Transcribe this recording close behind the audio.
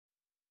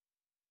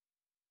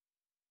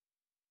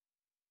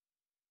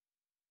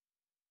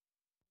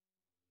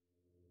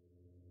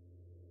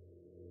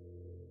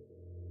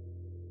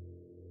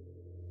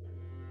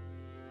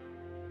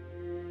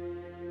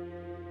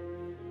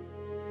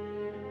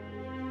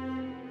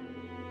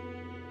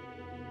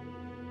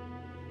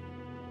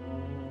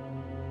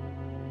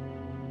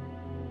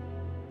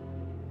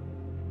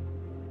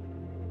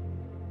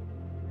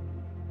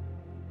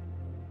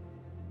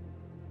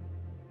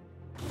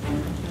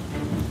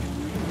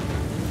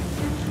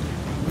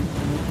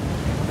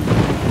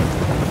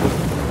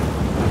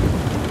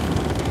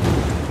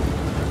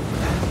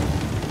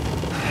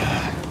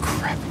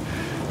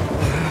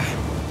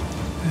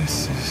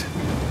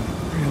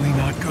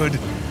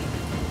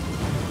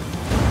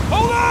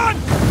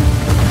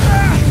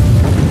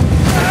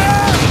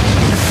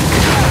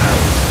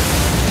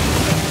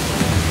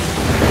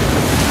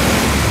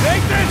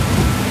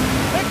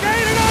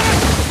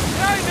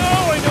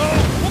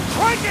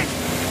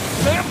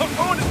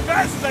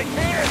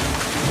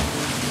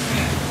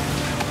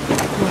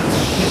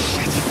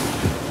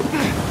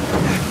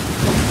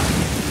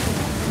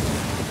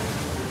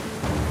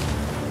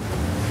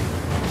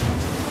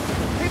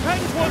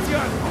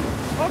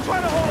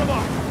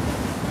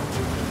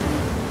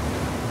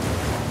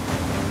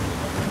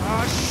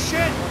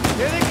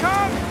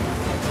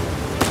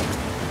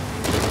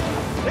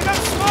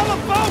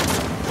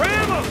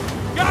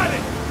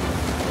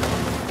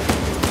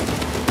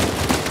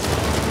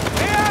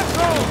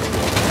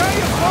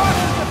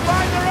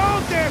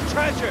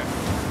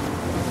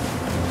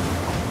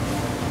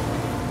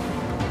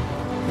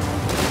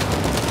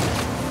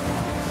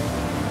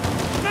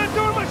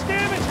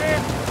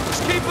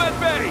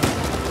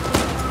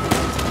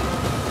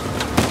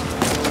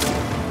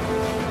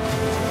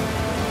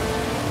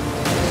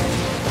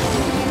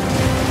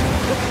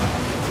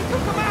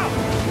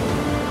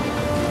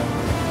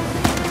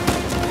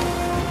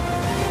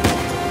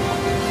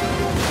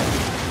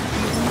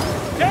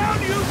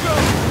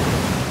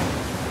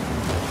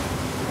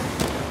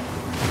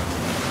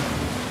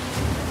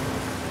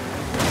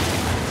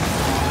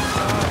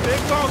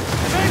boat!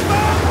 Big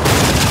boat!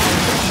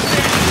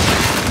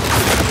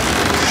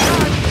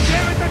 God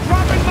damn it, they're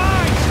dropping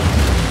mines!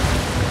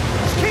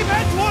 Just keep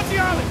heading towards the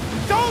island!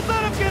 Don't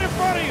let them get in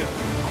front of you!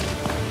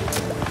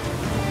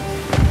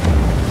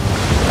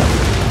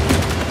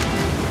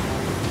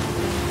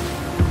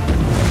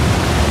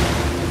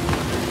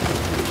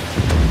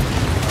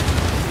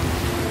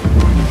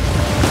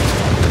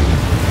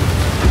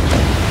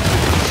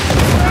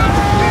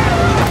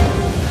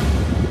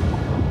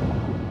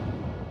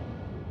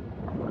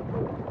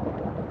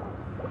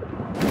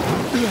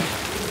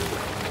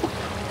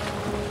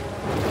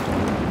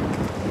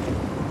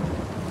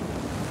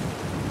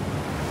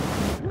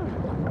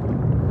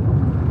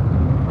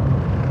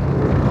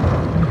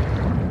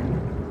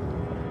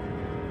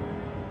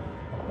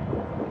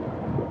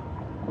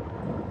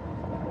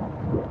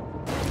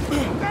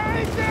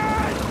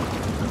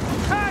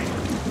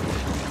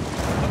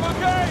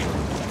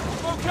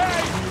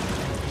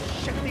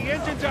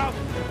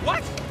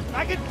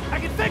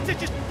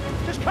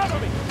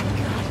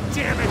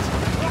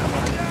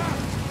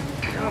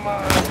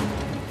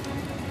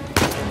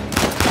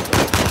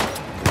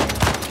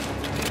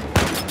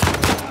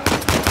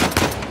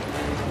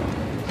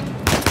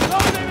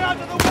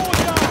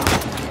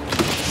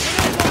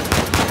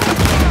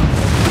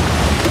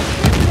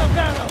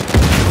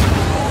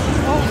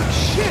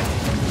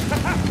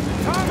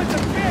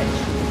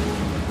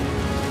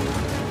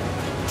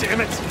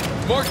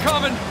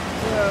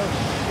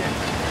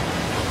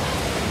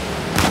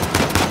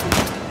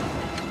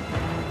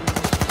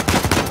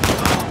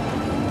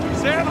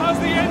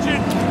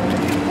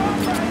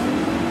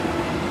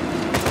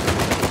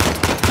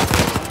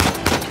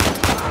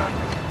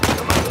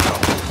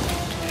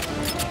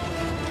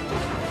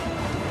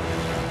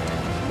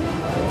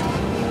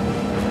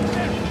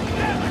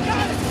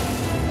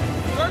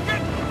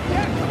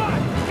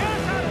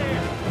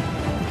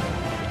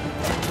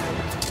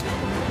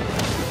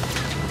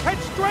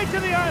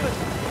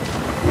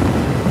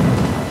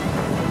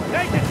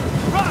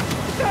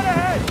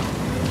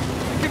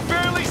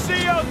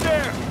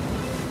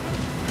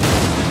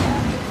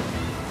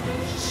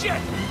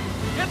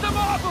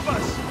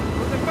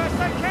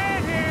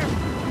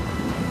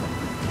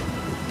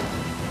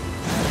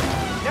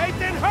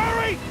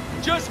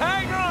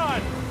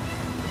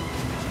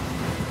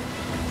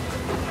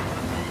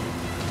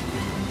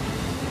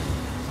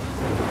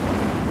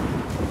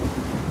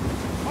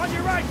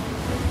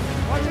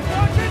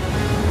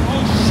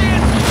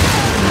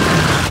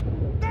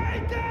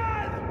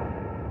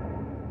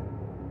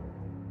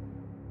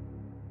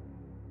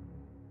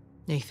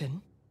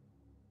 Nathan?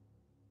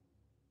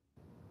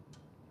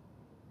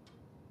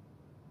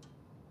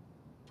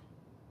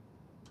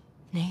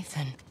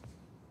 Nathan?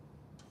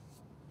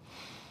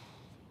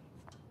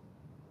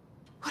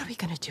 What are we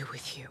gonna do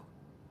with you?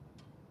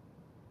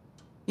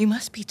 You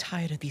must be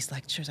tired of these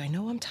lectures. I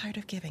know I'm tired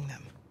of giving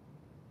them.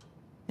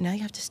 And now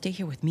you have to stay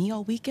here with me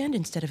all weekend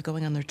instead of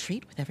going on the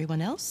retreat with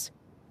everyone else?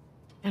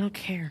 I don't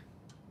care.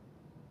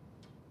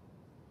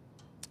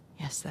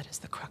 Yes, that is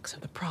the crux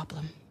of the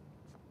problem.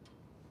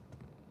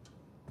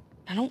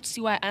 I don't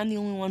see why I'm the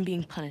only one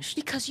being punished.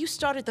 Because you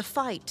started the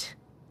fight.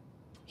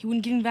 He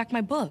wouldn't give me back my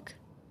book.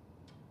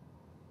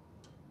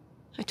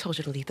 I told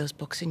you to leave those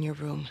books in your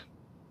room.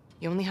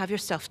 You only have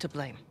yourself to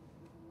blame.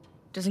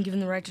 Doesn't give him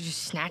the right to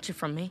just snatch it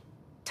from me.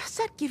 Does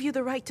that give you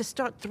the right to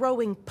start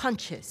throwing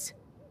punches?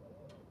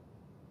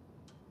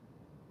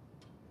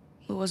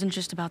 It wasn't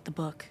just about the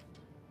book.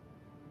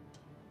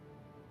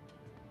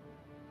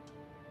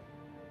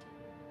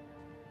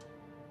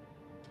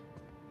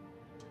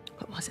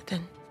 What was it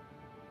then?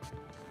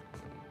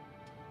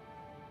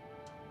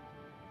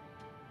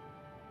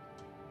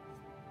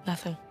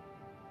 Nothing.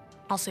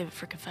 I'll save it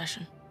for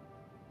confession.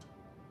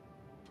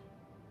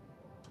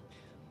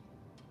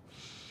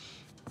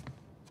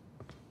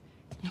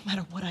 No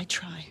matter what I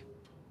try,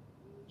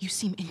 you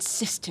seem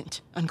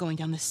insistent on going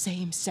down the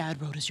same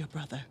sad road as your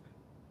brother.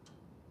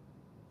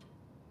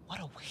 What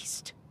a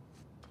waste.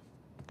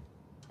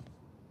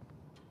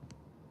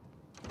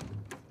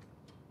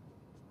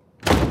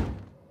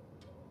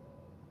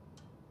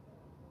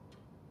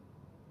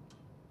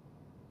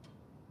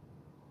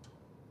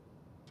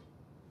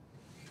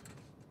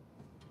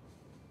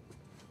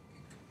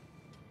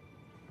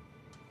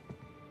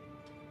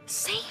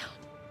 Sam!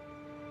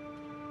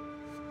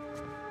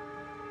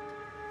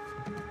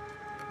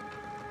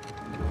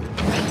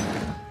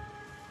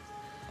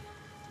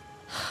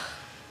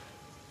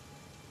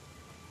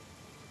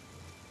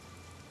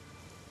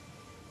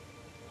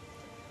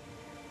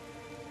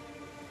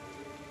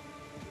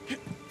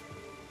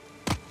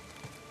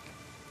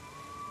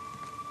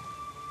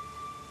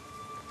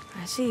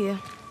 I see you.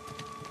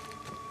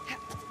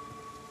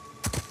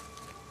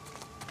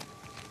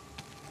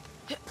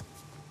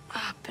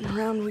 Up and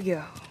around we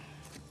go.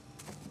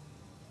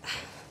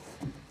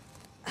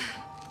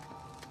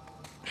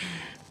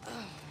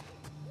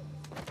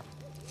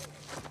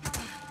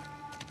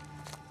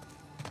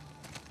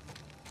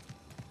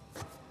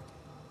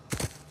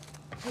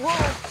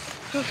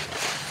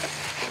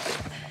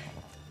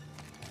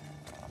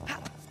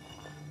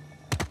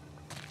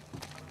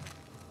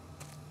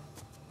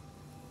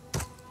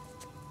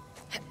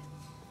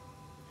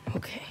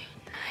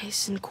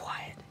 Nice and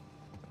quiet.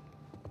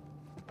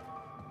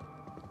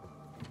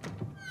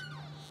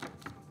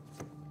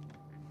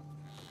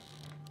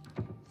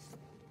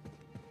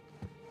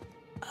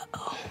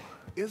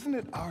 Isn't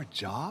it our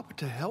job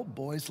to help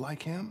boys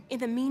like him?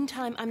 In the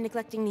meantime, I'm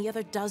neglecting the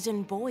other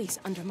dozen boys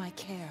under my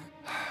care.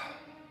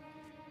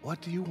 What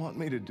do you want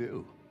me to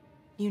do?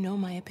 You know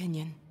my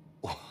opinion.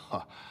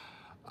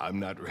 I'm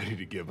not ready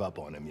to give up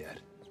on him yet.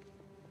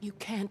 You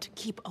can't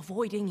keep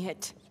avoiding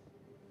it.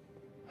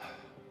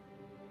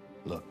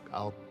 Look,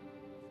 I'll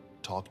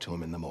talk to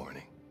him in the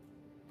morning,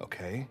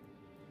 okay?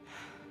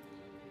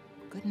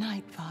 Good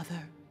night,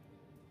 Father.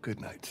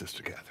 Good night,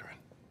 Sister Catherine.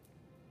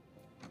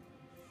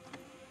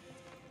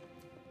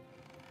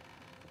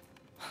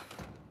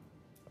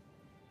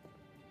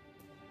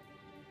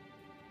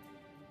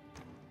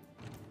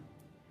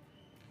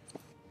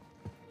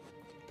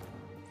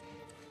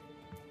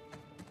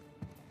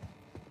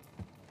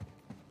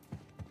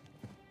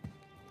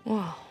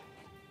 Whoa,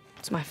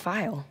 it's my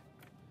file.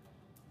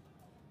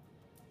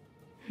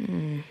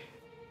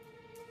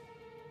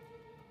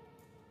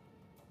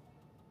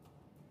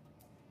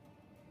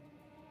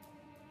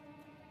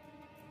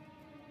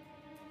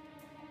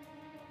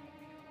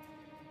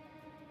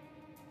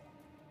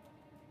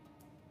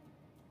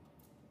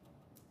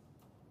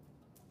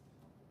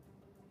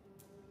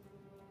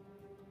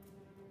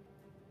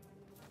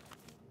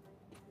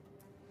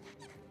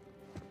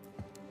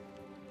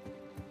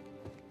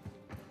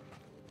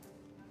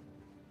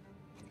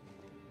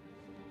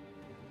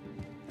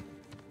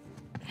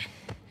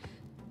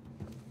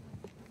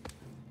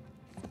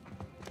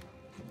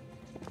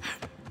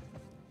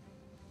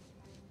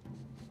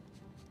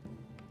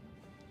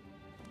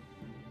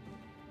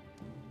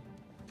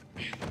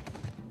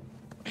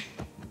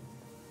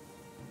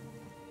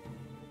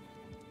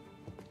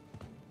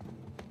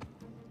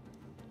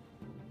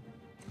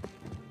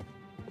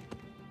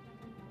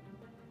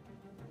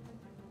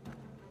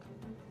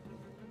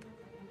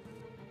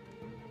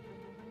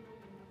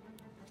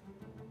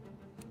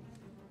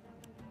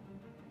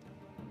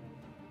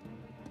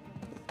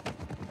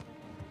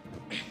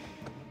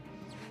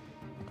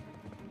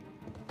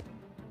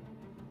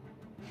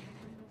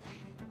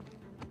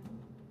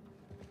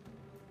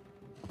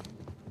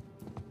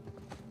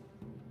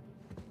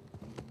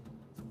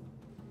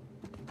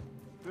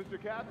 Sister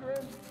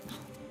Catherine?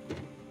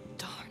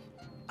 Darn.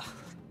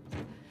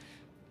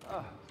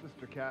 Ah,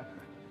 Sister Catherine.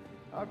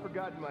 I've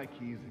forgotten my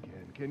keys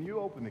again. Can you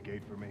open the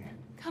gate for me?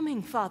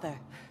 Coming, Father.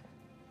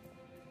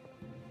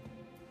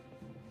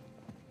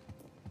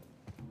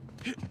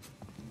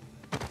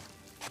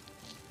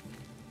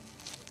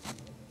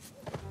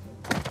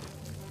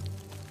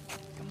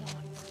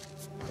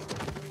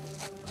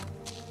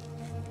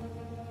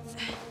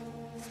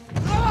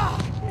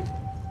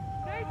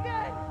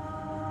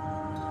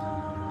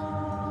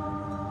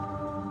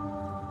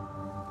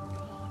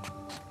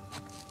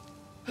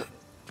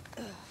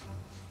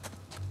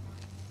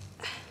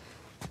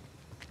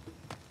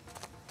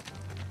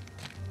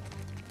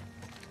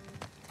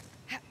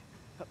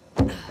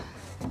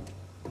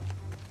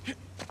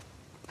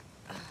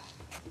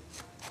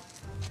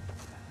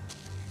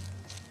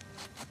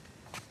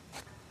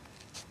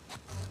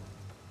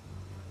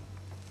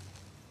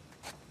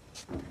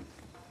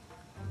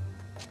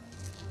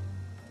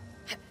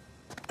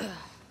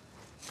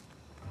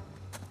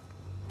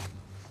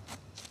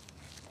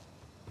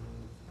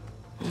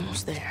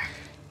 Almost there.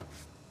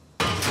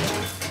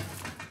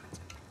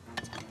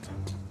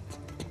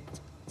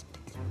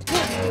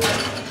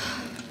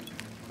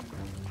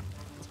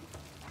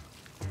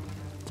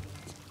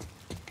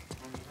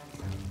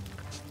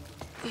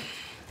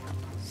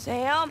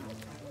 Sam?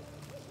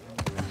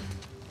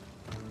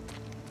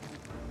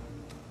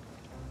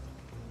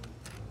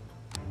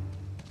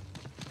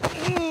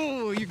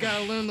 Ooh, you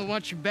gotta learn to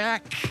watch your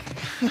back.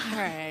 All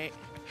right.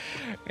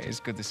 Hey, it's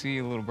good to see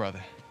you, little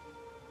brother.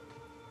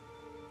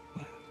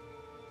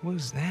 What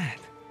was that?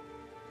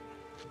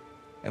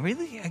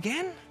 Really?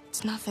 Again?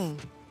 It's nothing.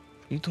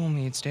 You told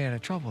me you'd stay out of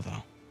trouble,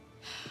 though.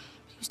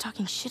 He was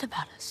talking shit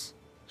about us.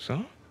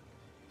 So?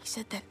 He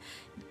said that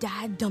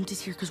Dad dumped us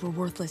here because we're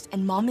worthless,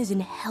 and Mom is in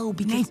hell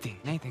because...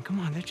 Nathan,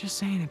 come on. They're just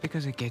saying it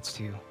because it gets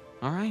to you,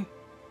 all right?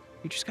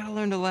 You just gotta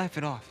learn to laugh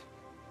it off.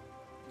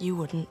 You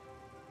wouldn't.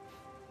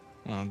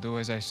 Well, do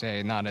as I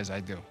say, not as I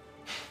do.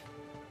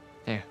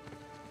 Here.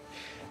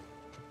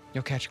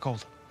 You'll catch a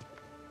cold.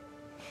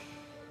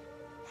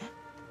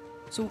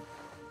 So,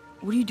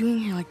 what are you doing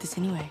here like this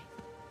anyway?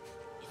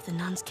 If the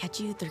nuns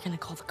catch you, they're gonna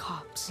call the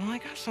cops. Well, I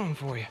got something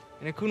for you,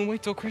 and it couldn't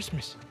wait till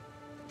Christmas.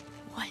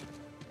 What?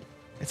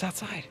 It's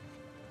outside.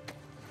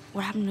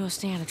 What happened to us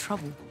staying out of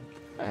trouble?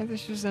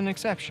 This is an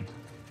exception.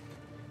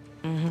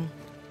 Mm-hmm.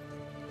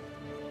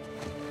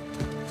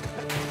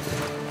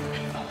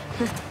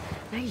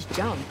 Nice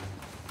jump.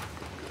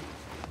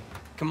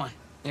 Come on.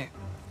 Yeah.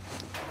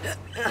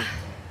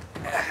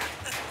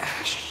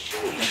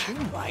 Sheesh, you're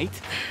right.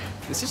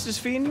 The sister's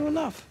feeding you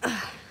enough. The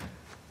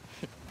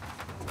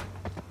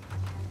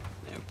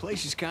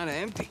place is kind of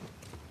empty.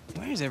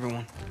 Where is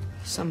everyone?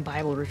 Some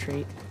Bible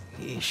retreat.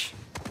 Yeesh.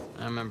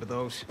 I remember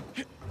those.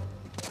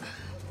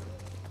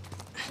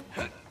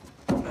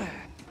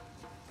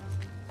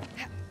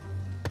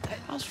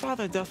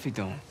 Father Duffy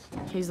doing?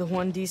 He's the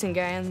one decent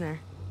guy in there.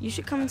 You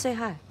should come and say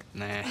hi.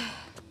 Nah, I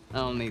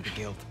don't need the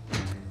guilt.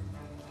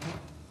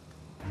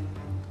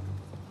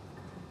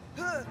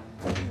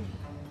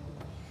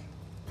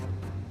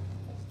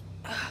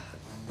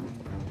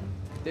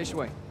 This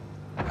way.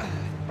 We're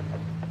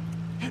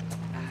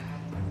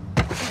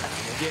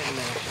getting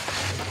there.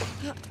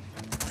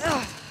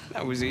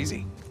 That was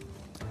easy.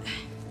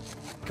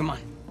 Come on.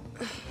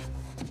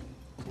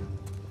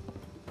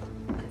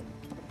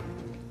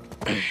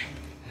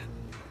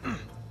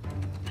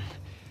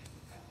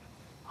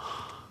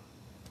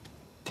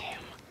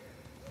 Damn.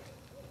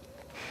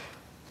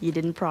 You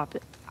didn't prop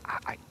it.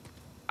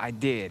 I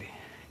did.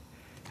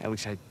 At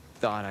least I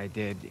thought I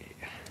did.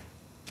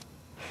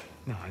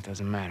 No, it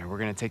doesn't matter. We're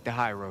gonna take the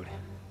high road.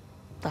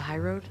 The high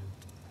road?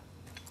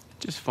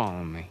 Just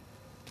follow me.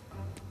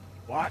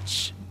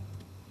 Watch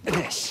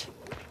this.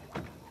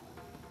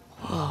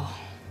 Whoa.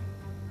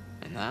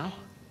 And now,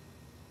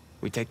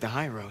 we take the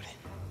high road.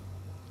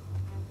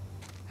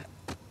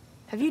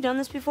 Have you done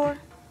this before?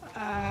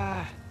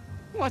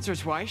 Once or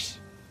twice.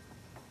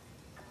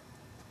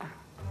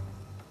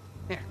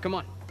 Here, come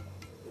on.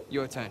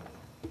 Your turn.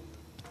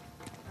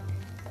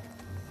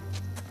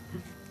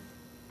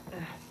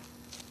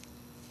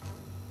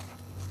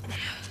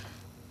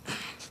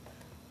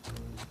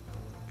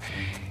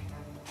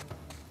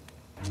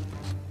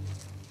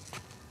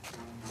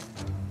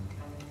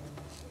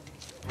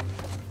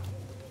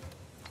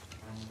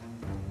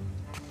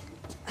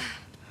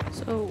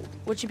 So,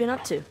 what you been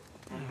up to?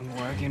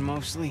 Working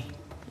mostly.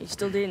 You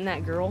still dating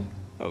that girl?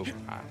 Oh,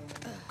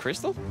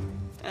 Crystal?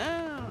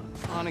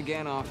 On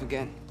again, off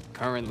again.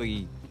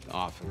 Currently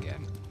off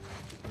again.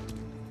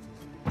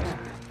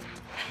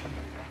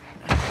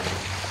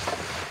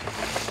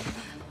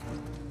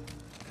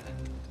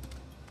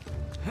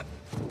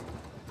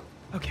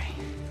 Okay.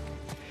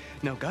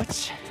 No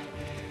guts.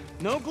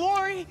 No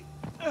glory.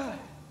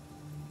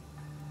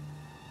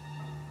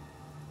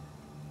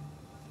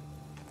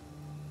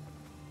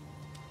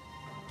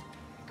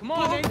 Come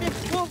on, Nathan.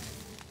 Whoa.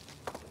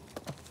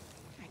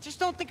 Just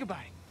don't think about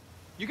it.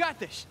 You got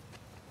this.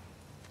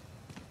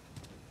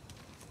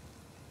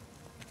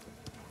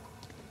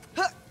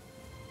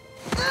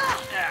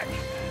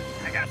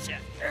 I got you.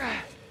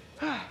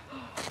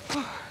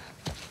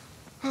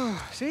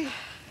 See?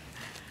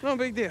 No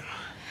big deal.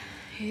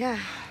 Yeah.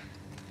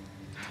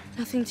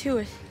 Nothing to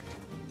it.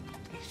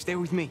 Stay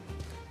with me.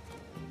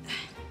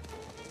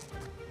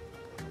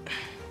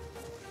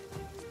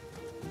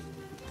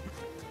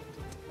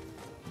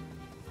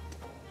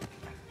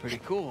 Pretty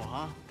cool,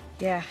 huh?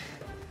 Yeah,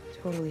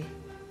 totally.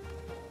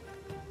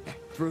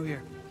 Through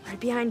here. Right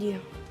behind you.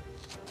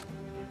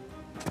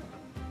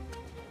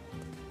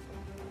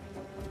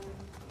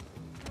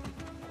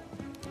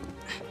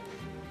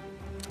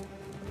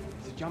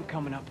 There's a jump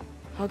coming up.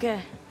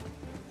 Okay.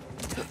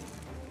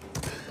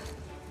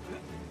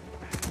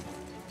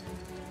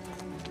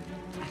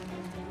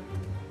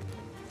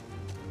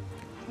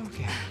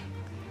 Okay.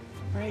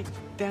 Right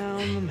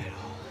down the middle.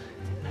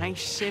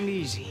 Nice and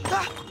easy.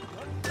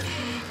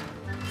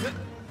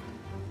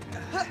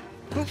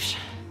 Oops.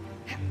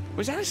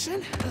 Was that a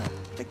sin? I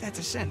think that's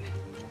a sin.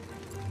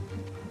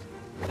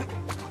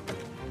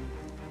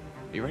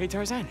 You ready,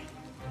 Tarzan?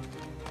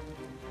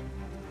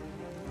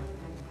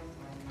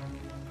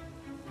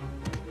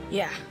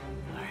 Yeah.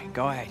 All right,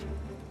 go ahead.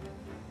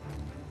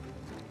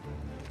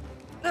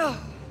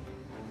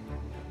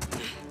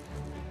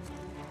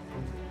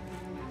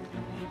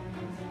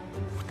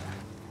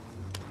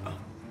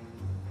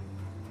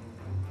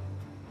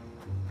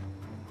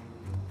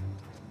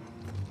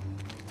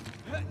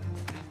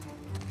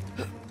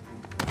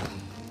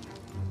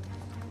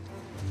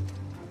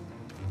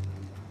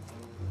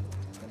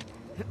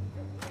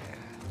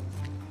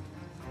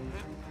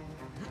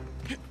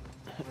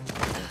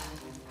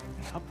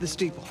 Up the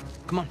steeple.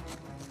 Come on.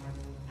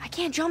 I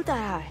can't jump that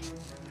high. All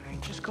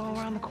right, just go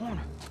around the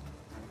corner.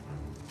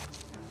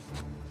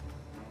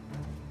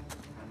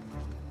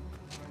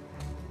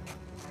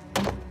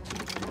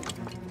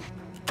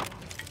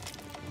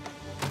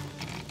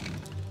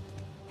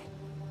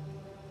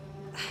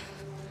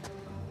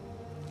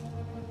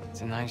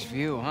 It's a nice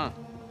view, huh?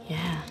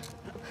 Yeah.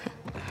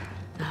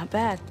 Not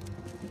bad.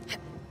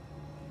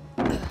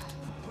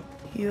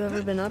 You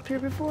ever been up here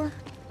before?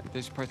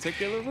 This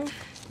particular roof?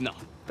 No.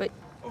 But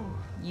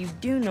you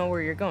do know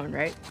where you're going,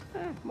 right?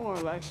 More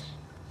or less.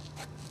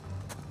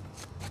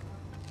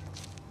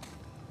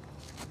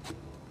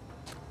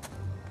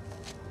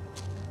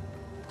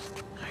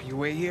 You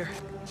wait here,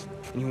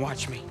 and you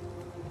watch me.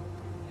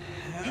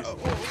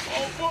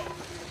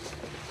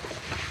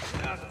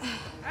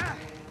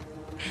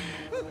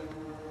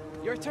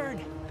 Your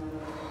turn.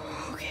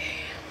 Okay.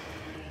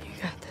 You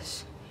got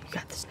this. You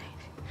got this, Nate.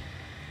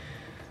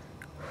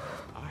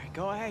 All right,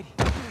 go ahead.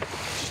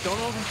 Just don't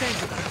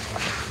overthink it.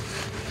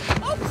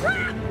 Oh,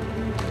 crap!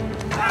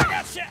 I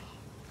got you.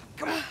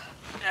 Come on.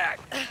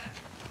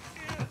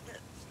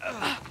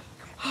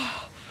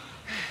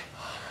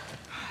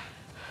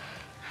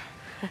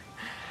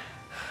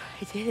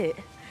 I did it.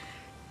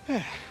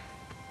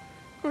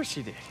 Of course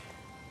she did.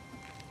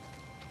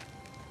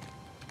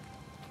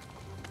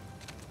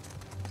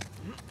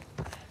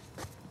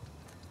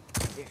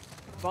 Here,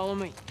 follow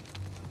me.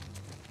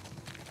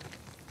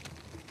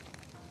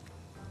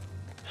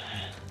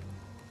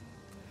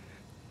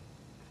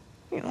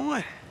 You know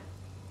what? How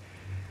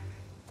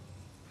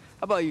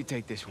about you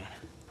take this one?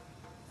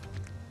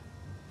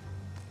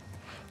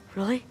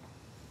 Really?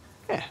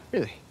 Yeah,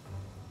 really.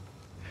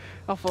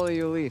 I'll follow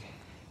your lead.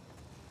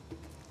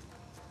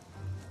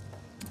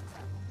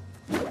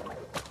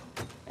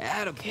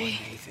 Attaboy,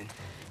 Nathan.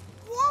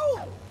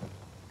 Whoa!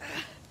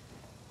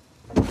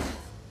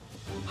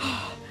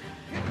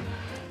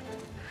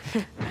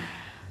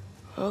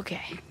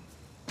 Okay.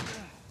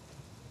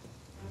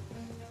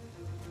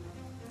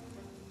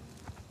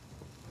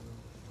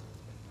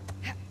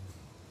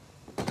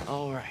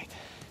 All right.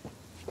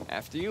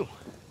 After you.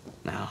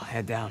 Now,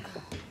 head down.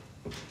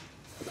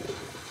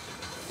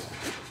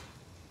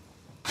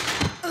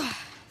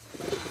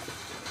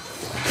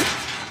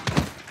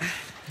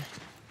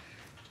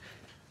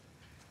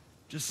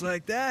 Just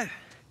like that,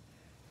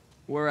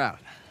 we're out.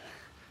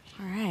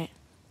 All right.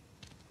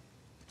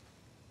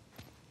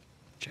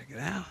 Check it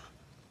out.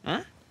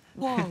 Huh?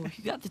 Whoa,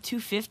 you got the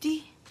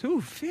 250?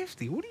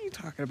 250? What are you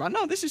talking about?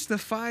 No, this is the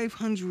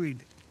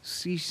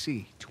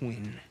 500cc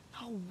twin.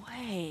 No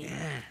way.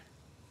 Yeah.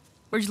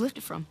 Where'd you lift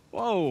it from?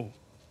 Whoa.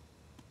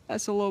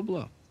 That's a low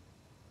blow.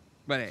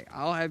 But hey,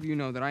 I'll have you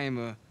know that I am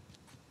a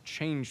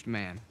changed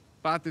man.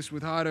 Bought this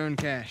with hard-earned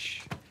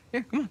cash. Yeah,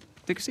 come on,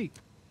 take a seat.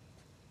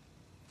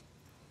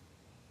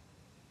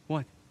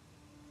 What?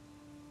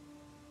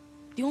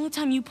 The only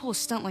time you pull a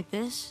stunt like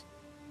this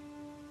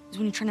is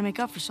when you're trying to make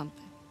up for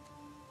something.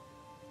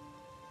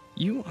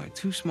 You are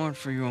too smart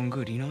for your own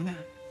good, you know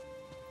that?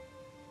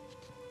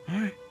 All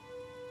right.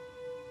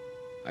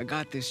 I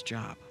got this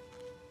job.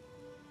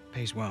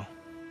 Pays well.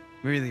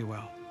 Really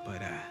well.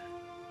 But, I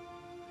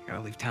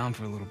gotta leave town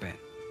for a little bit.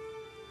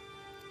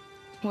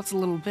 What's a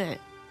little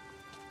bit?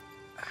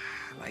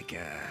 Like,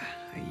 a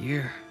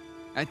year.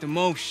 At the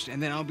most,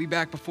 and then I'll be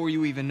back before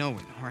you even know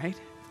it, all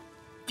right?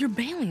 You're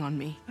bailing on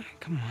me.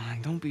 Come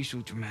on, don't be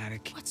so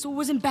dramatic. What, so it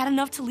wasn't bad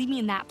enough to leave me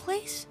in that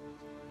place?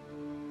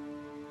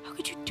 How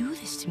could you do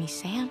this to me,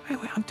 Sam? Wait,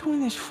 I'm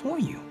doing this for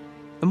you.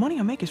 The money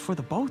I make is for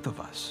the both of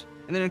us.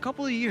 And then in a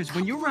couple of years,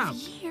 when you're out...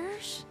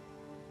 Years?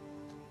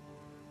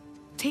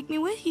 Take me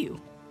with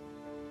you.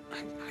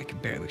 I can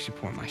barely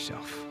support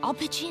myself. I'll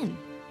pitch in.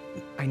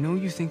 I know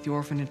you think the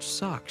orphanage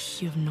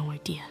sucks. You have no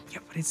idea. Yeah,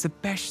 but it's the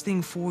best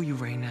thing for you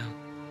right now.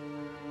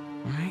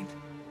 All right?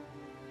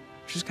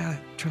 Just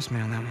gotta trust me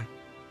on that one.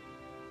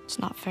 It's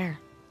not fair.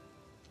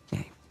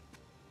 Hey,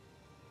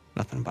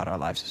 nothing about our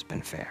lives has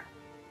been fair.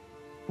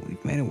 But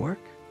we've made it work,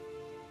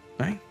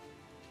 right?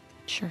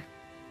 Sure.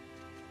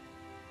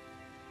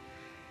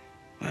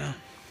 Well,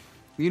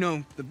 you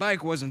know, the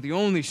bike wasn't the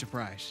only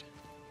surprise.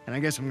 And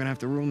I guess I'm gonna have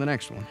to ruin the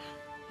next one.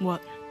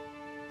 What?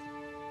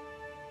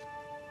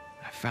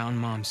 I found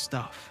Mom's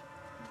stuff.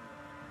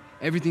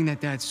 Everything that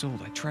Dad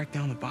sold, I tracked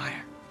down the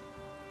buyer.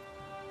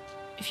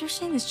 If you're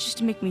saying this just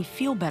to make me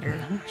feel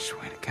better... I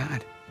swear to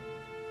God.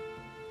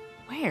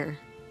 Where?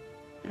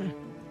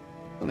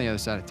 On the other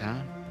side of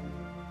town.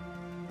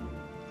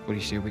 What do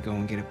you say we go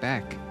and get it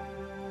back?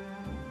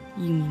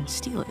 You mean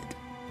steal it?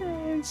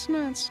 It's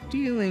not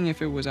stealing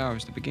if it was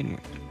ours to begin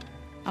with.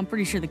 I'm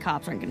pretty sure the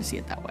cops aren't gonna see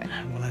it that way.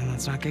 Well, then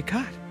let's not get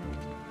caught.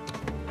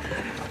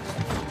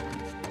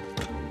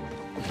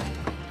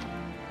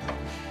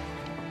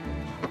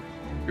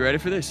 You ready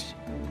for this?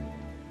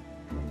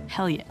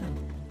 Hell yeah.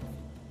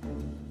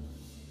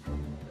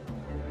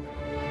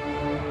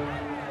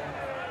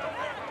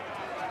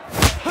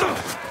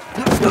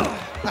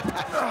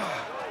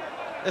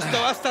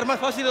 Esto va a estar más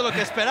fácil de lo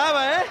que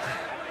esperaba, ¿eh?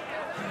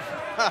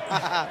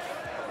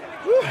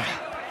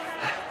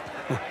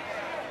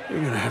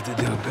 You're gonna have to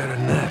do better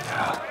than that,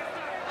 pal.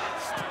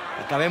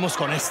 Acabemos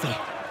con esto.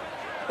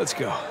 Let's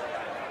go.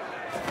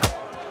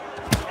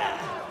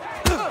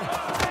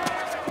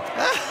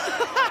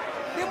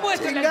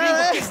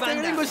 Chingada, este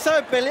gringo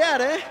sabe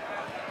pelear, ¿eh?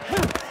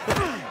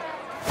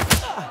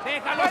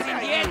 ¡Déjalo sin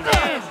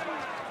dientes!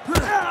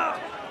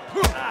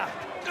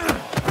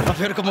 A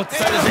ver cómo te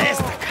sales de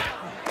esta, cara.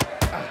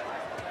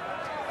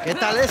 ¿Qué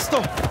tal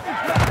esto?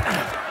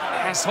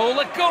 Asshole,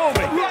 let go of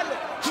me!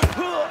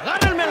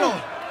 ¡Agárrenmelo!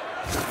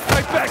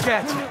 Right back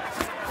at you!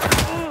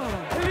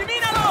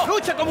 ¡Elimínalo!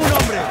 ¡Lucha como un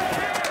hombre!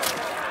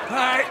 All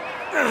right.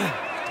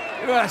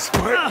 You asked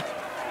for it.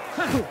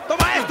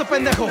 ¡Toma esto,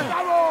 pendejo!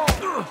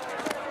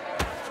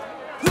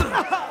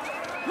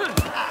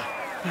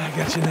 I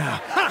got you now.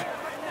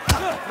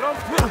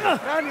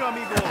 Cráneo,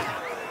 amigo.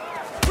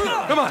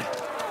 Come on.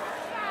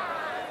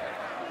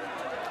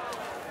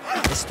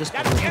 Esto es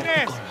por lo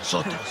con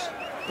nosotros.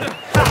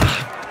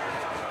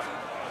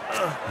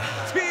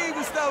 Sí,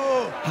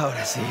 Gustavo.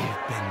 Ahora sí,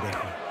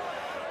 pendejo.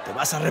 Te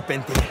vas a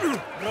arrepentir.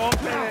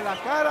 ¡Rómpele la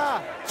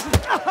cara!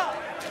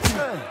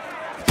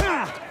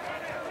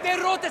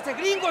 ¡Derrota a ese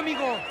gringo,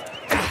 amigo!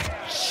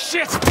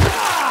 ¡Shit!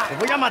 ¡Te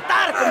voy a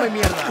matar, come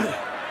mierda!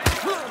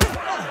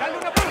 ¡Dale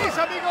una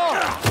paliza, amigo!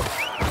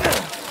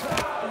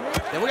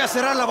 voy a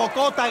cerrar la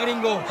bocota,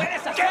 gringo.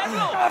 Get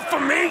off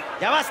of me!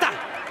 ¡Ya basta!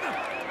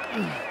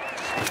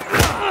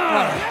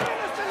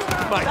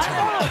 My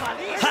turn.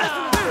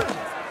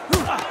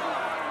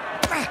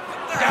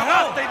 ¡Ya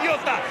basta,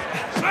 idiota!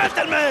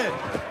 ¡Suéltenme!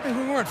 Hey,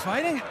 we weren't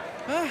fighting.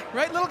 Huh?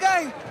 Right, little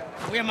guy?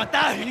 Voy a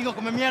matar, gringo,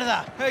 come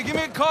mierda. Hey, give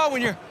me a call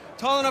when you're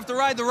tall enough to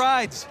ride the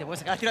rides. Te voy a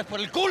sacar a tiras por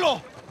el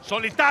culo.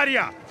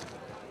 ¡Solitaria!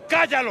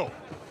 ¡Cállalo!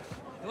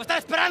 Te voy a estar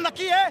esperando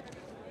aquí, ¿eh?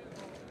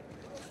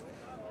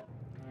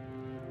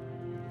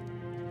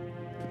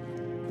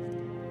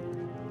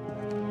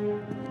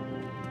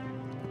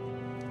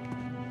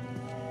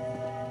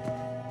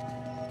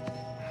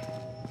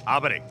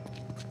 Abre.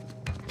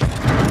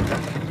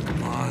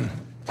 Come on.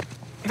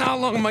 How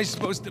long am I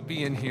supposed to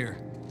be in here?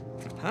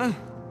 Huh?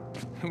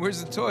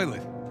 Where's the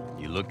toilet?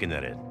 You looking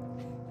at it?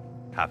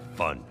 Have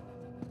fun.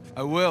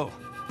 I will.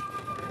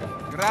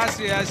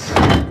 Gracias.